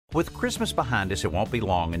With Christmas behind us, it won't be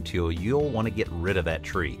long until you'll want to get rid of that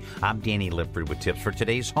tree. I'm Danny Lipford with tips for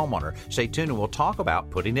today's homeowner. Stay tuned and we'll talk about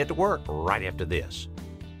putting it to work right after this.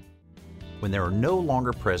 When there are no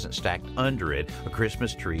longer presents stacked under it, a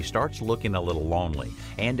Christmas tree starts looking a little lonely.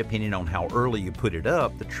 And depending on how early you put it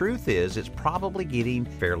up, the truth is it's probably getting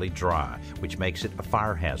fairly dry, which makes it a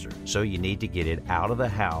fire hazard. So you need to get it out of the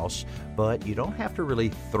house, but you don't have to really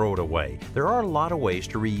throw it away. There are a lot of ways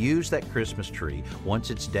to reuse that Christmas tree once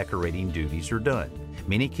its decorating duties are done.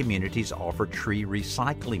 Many communities offer tree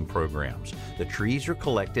recycling programs. The trees are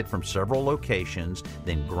collected from several locations,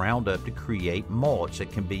 then ground up to create mulch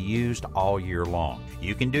that can be used all year long.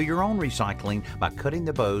 You can do your own recycling by cutting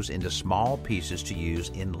the boughs into small pieces to use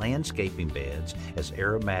in landscaping beds as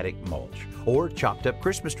aromatic mulch. Or chopped up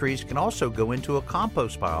Christmas trees can also go into a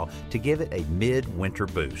compost pile to give it a mid-winter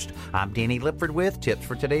boost. I'm Danny Lipford with Tips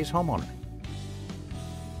for Today's Homeowner.